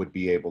 you would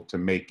be able to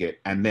make it,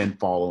 and then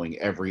following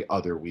every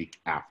other week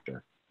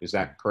after. Is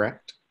that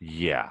correct?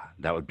 Yeah,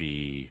 that would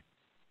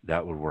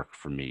work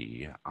for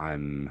me.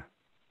 I'm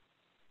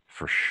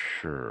for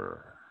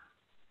sure.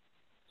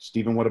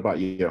 Stephen, what about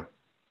you?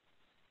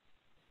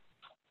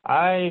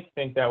 I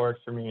think that works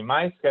for me.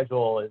 My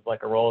schedule is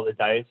like a roll of the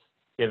dice,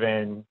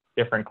 given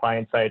different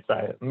client sites.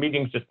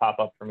 Meetings just pop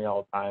up for me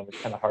all the time.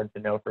 It's kind of hard to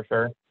know for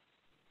sure.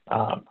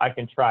 I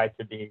can try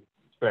to be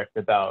strict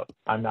about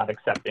I'm not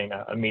accepting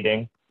a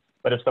meeting,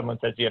 but if someone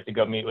says you have to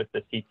go meet with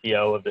the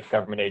CTO of this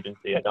government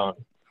agency, I don't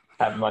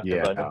have much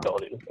of an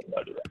ability to say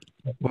no to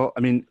that. Well, I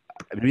mean,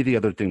 maybe the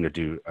other thing to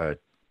do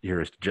here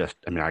is just,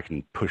 I mean, I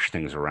can push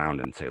things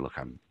around and say, look,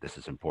 this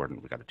is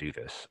important. We got to do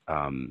this.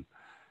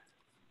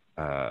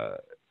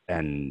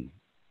 And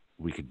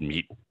we could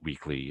meet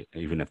weekly,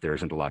 even if there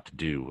isn't a lot to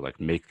do, like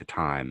make the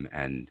time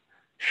and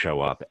show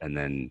up. And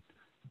then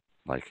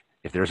like,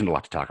 if there isn't a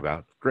lot to talk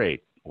about,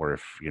 great. Or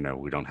if, you know,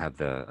 we don't have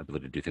the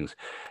ability to do things.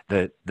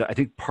 I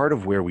think part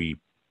of where we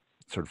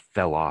sort of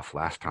fell off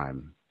last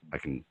time, I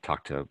can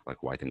talk to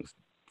like why things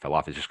fell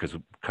off, is just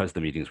because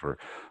the meetings were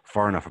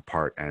far enough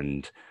apart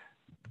and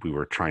we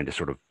were trying to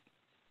sort of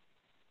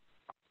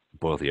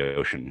boil the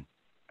ocean,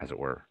 as it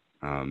were.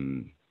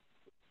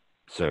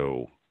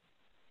 So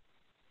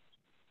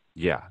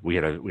yeah, we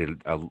had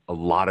a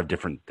lot of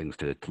different things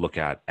to look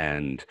at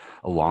and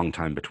a long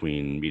time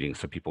between meetings.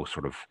 So people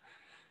sort of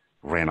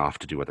ran off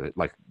to do other,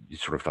 like you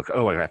sort of like,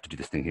 oh, I have to do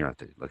this thing here.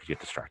 Like you get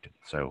distracted.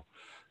 So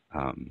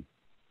I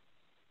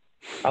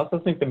also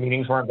think the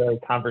meetings weren't very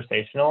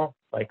conversational.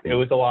 Like it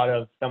was a lot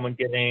of someone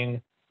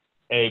giving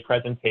a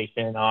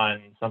presentation on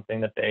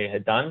something that they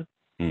had done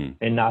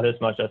and not as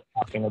much as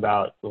talking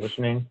about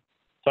solutioning.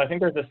 So I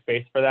think there's a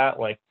space for that.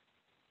 Like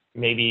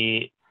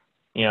maybe,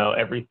 you know,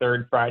 every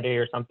third Friday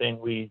or something,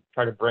 we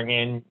try to bring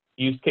in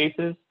use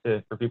cases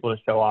for people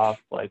to show off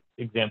like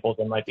examples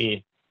that might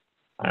be,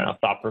 I don't know,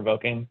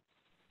 thought-provoking.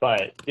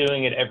 But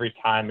doing it every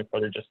time, it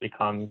sort of just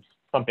becomes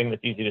something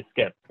that's easy to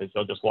skip because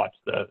you'll just watch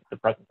the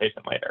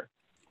presentation later.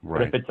 Right.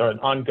 But if it's an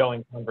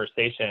ongoing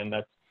conversation,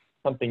 that's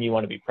something you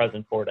want to be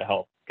present for to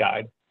help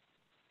guide.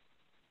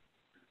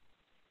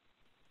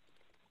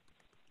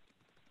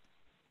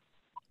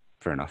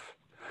 Fair enough.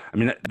 I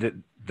mean,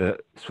 the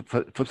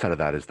flip side of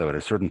that is, though, at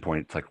a certain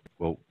point, it's like,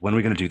 well, when are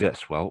we going to do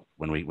this? Well,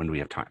 when do we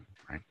have time,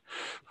 right?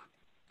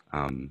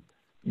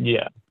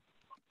 Yeah.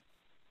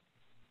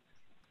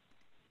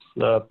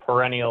 The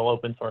perennial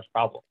open source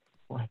problem.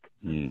 Like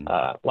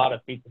a lot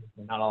of features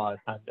and not a lot of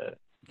time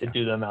to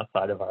do them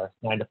outside of our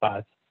 9 to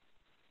 5.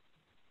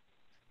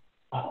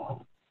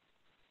 Oh.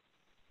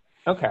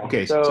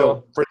 Okay.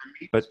 So for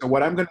the so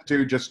what I'm going to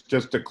do, just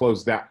to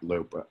close that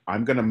loop,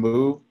 I'm going to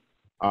move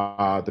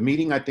the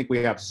meeting I think we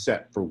have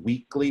set for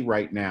weekly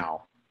right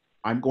now.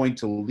 I'm going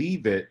to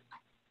leave it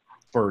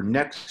for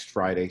next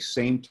Friday,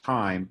 same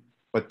time,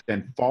 but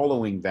then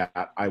following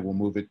that, I will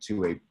move it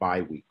to a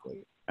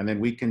bi-weekly. And then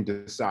we can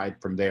decide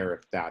from there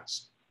if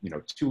that's, you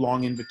know, too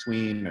long in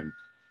between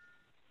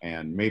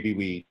and maybe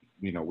we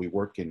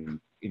work in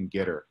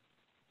Gitter.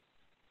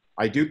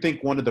 I do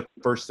think one of the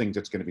first things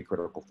that's going to be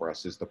critical for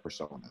us is the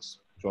personas.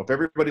 So if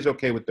everybody's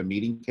okay with the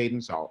meeting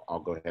cadence,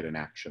 I'll go ahead and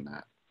action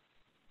that.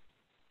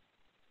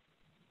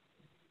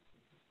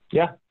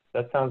 Yeah,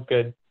 that sounds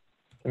good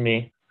to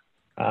me.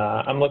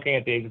 I'm looking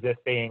at the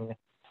existing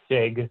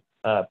SIG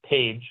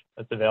page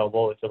that's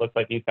available, which it looks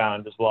like you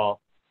found as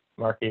well,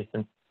 Marky,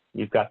 since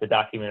you've got the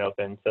document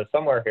open. So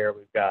somewhere here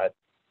we've got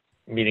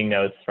meeting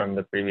notes from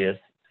the previous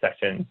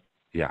section.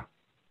 Yeah.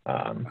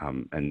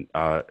 And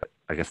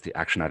I guess the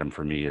action item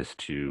for me is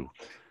to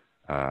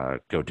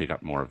go dig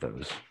up more of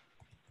those.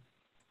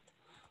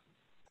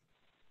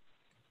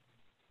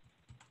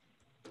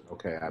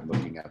 Okay, I'm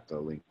looking at the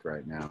link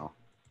right now.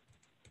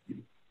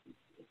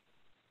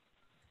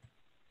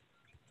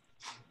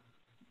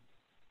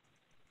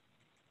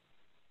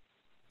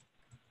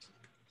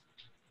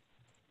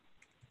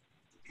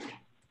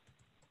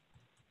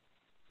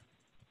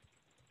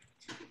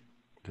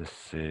 The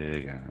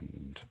SIG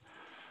and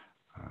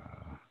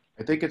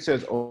I think it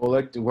says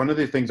Oleg. One of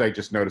the things I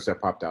just noticed that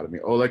popped out of me,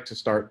 Oleg to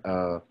start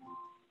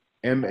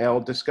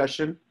ML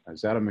discussion.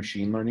 Is that a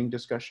machine learning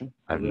discussion?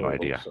 I have no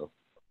idea. So.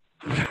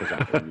 Because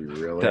that would be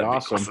really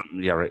awesome.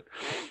 Yeah, right.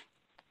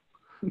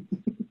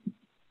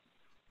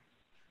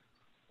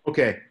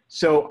 Okay,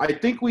 so I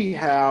think we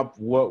have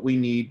what we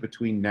need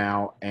between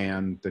now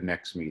and the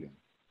next meeting.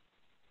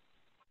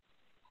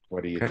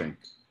 What do you think?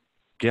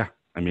 Yeah,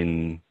 I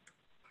mean,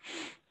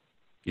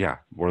 yeah,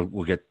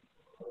 we'll get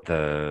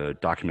the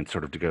document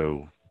sort of to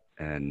go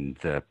and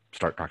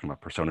start talking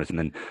about personas, and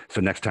then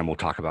so next time we'll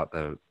talk about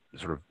the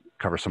sort of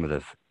cover some of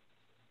the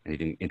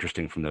anything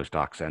interesting from those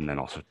docs, and then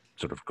also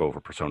sort of go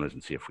over personas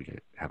and see if we can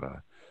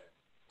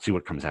see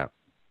what comes out.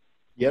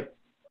 Yep,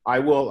 I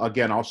will.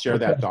 Again, I'll share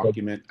that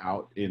document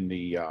out in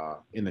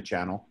the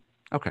channel.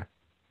 Okay,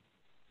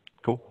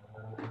 cool.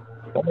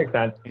 That makes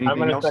sense. I'm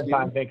going to spend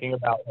time thinking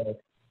about like,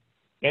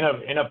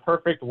 in a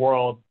perfect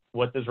world,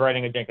 what does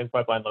writing a Jenkins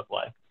pipeline look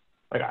like?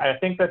 Like, I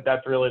think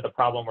that's really the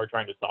problem we're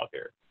trying to solve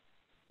here.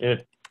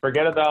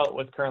 Forget about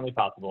what's currently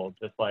possible.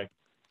 Just like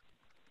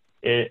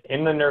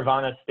in the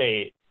nirvana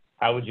state,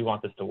 how would you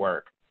want this to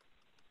work?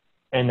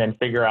 And then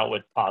figure out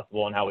what's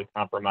possible and how we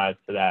compromise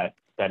to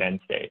that end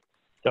state.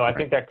 So I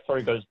think that sort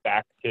of goes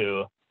back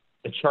to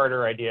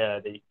charter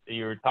idea that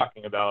you were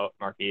talking about,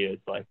 Marky, is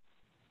like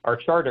our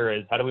charter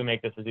is how do we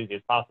make this as easy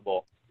as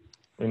possible?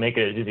 We make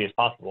it as easy as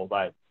possible,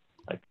 but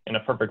like in a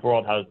perfect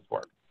world, how does this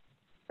work?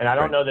 And I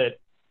don't know that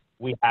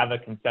we have a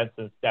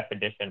consensus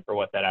definition for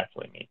what that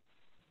actually means.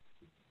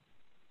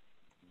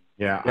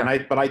 Yeah, and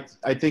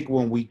I think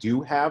when we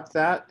do have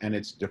that and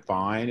it's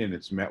defined and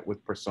it's met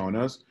with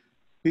personas,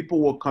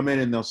 people will come in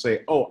and they'll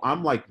say, "Oh,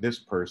 I'm like this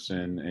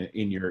person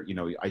in your,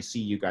 I see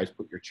you guys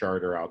put your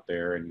charter out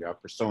there and you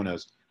have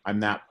personas. I'm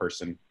that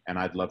person, and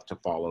I'd love to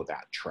follow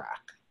that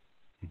track."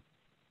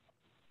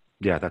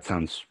 Yeah, that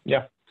sounds.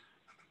 Yeah.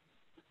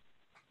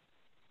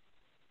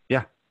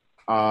 Yeah.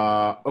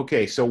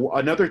 Okay, so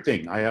another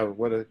thing, I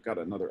got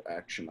another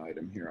action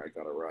item here. I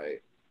got to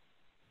write.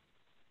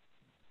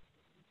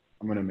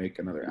 I'm going to make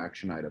another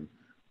action item.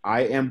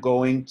 I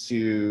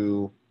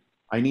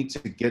need to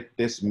get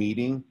this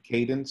meeting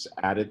cadence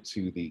added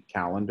to the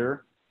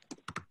calendar.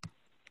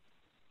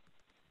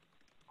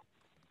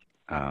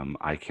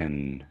 I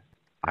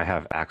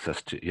have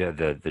access to,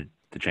 the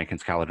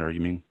Jenkins calendar,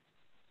 you mean?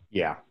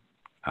 Yeah.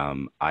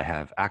 I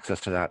have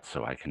access to that,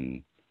 so I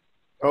can.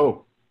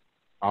 Oh,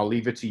 I'll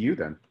leave it to you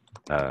then.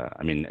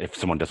 I mean, if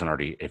someone doesn't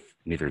already, if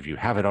neither of you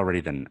have it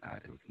already, then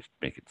we can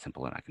make it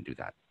simple and I can do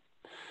that.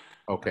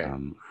 Okay.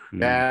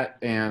 That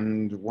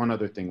and one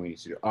other thing we need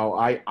to do. Oh,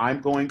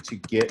 I'm going to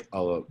get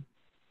 2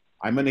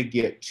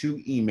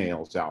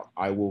 emails out.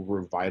 I will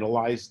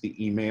revitalize the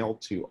email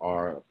to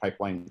our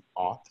pipeline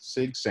auth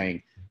SIG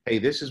saying, "Hey,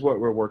 this is what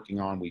we're working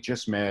on. We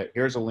just met.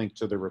 Here's a link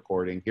to the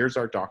recording. Here's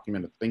our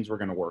document of things we're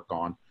going to work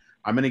on."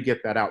 I'm going to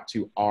get that out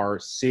to our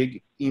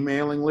SIG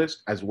emailing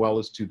list as well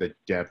as to the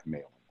dev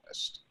mailing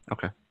list.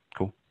 Okay,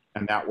 cool.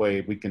 And that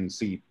way we can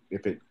see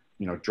if it,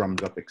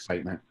 drums up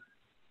excitement.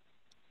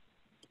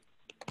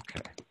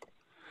 Okay.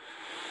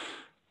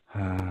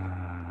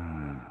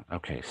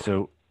 Okay,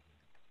 so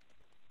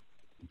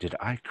did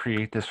I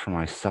create this for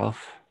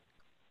myself,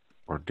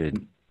 or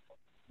did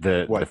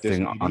the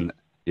thing on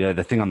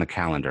the thing on the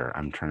calendar?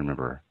 I'm trying to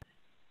remember.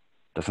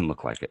 Doesn't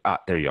look like it.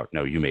 There you go.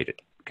 No, you made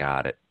it.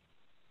 Got it.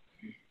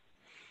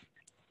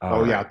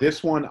 Oh yeah,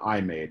 this one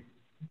I made.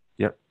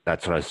 Yep,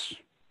 that's what I was.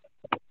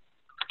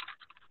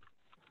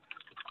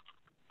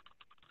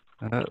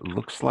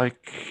 Looks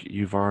like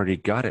you've already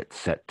got it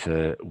set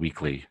to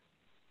weekly.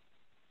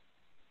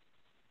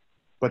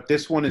 But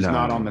this one is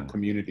not on the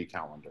community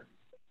calendar.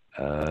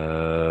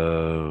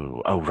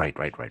 Right.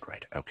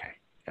 Okay.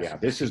 Yes. Yeah,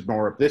 this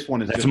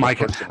one is That's just my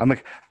I'm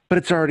like, but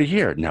it's already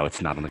here. No,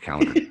 it's not on the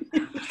calendar. You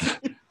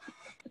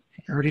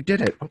already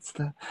did it. What's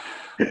the?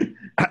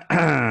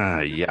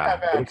 Yeah,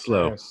 it's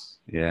slow.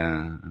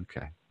 Yeah.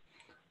 Okay.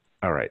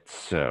 All right.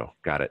 So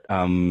got it.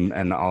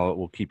 And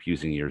we'll keep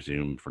using your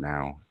Zoom for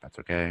now. If that's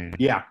okay.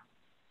 Yeah.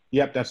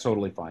 Yep. That's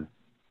totally fine.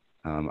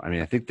 I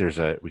mean, I think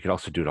we could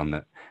also do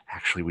it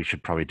actually, we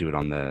should probably do it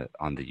on the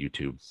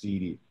YouTube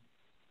CD.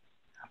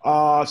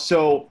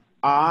 So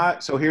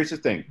here's the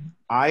thing.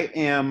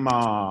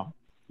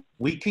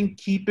 We can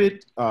keep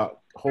it,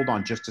 hold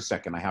on just a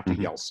second. I have to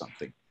yell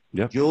something.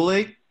 Yep.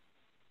 Julie,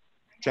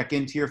 check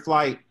into your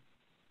flight.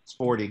 It's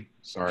 40,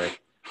 sorry.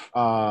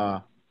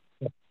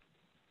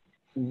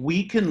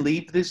 We can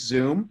leave this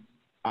Zoom.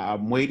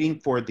 I'm waiting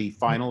for the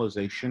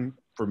finalization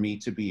for me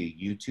to be a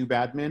YouTube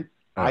admin.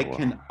 I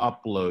can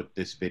upload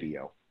this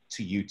video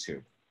to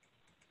YouTube.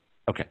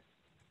 Okay.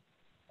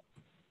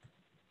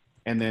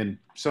 And then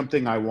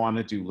something I want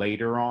to do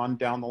later on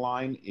down the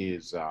line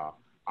is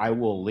I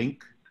will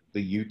link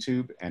the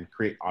YouTube and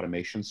create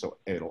automation so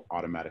it'll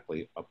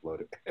automatically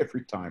upload it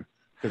every time.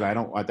 Because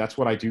that's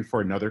what I do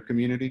for another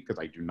community, because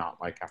I do not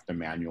have to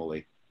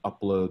manually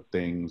upload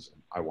things.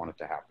 I want it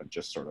to happen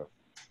just sort of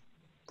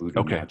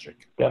voodoo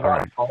magic. Yeah, all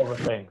right. All the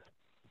things.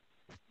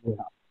 Yeah.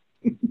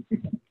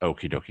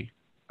 Okie dokie.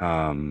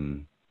 All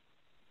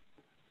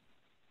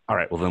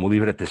right. Well, then we'll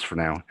leave it at this for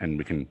now, and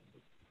we can.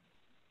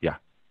 Yeah.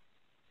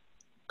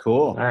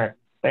 Cool. All right.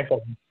 Thanks.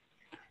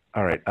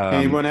 All right.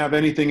 Anyone have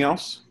anything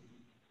else?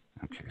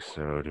 Okay.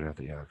 So do we have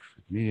the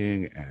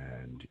meeting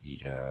and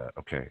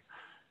okay.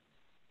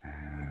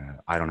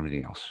 I don't have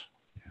anything else.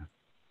 Yeah.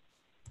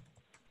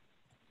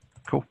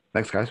 Cool.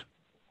 Thanks, guys.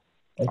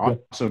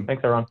 Awesome.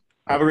 Thanks, everyone.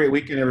 Have a great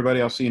weekend,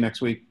 everybody. I'll see you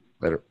next week.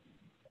 Later.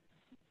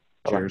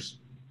 Cheers.